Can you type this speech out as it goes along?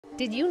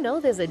Did you know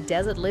there's a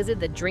desert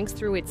lizard that drinks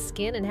through its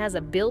skin and has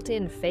a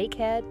built-in fake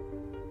head?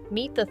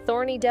 Meet the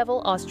Thorny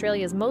Devil,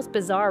 Australia's most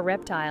bizarre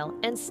reptile,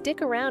 and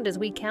stick around as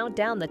we count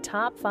down the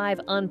top 5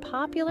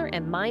 unpopular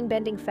and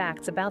mind-bending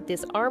facts about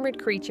this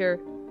armored creature.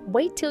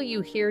 Wait till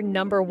you hear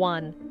number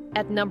 1.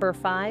 At number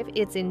 5,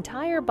 its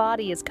entire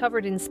body is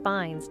covered in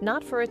spines,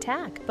 not for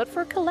attack, but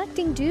for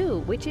collecting dew,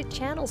 which it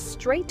channels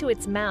straight to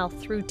its mouth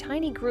through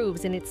tiny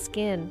grooves in its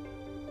skin.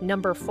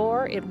 Number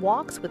 4, it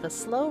walks with a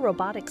slow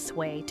robotic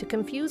sway to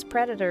confuse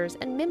predators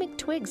and mimic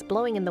twigs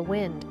blowing in the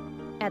wind.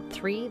 At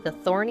 3, the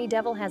Thorny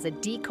Devil has a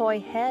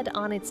decoy head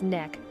on its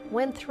neck.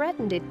 When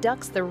threatened, it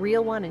ducks the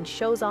real one and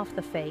shows off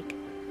the fake.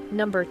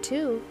 Number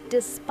 2,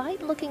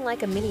 despite looking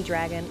like a mini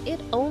dragon,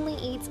 it only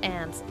eats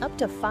ants, up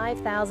to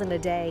 5,000 a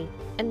day.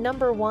 And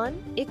number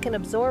 1, it can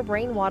absorb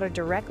rainwater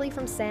directly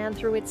from sand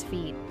through its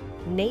feet.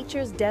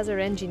 Nature's desert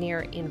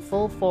engineer in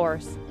full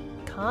force.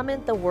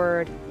 Comment the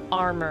word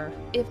armor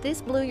if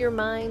this blew your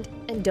mind,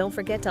 and don't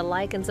forget to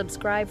like and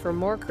subscribe for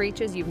more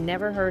creatures you've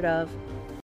never heard of.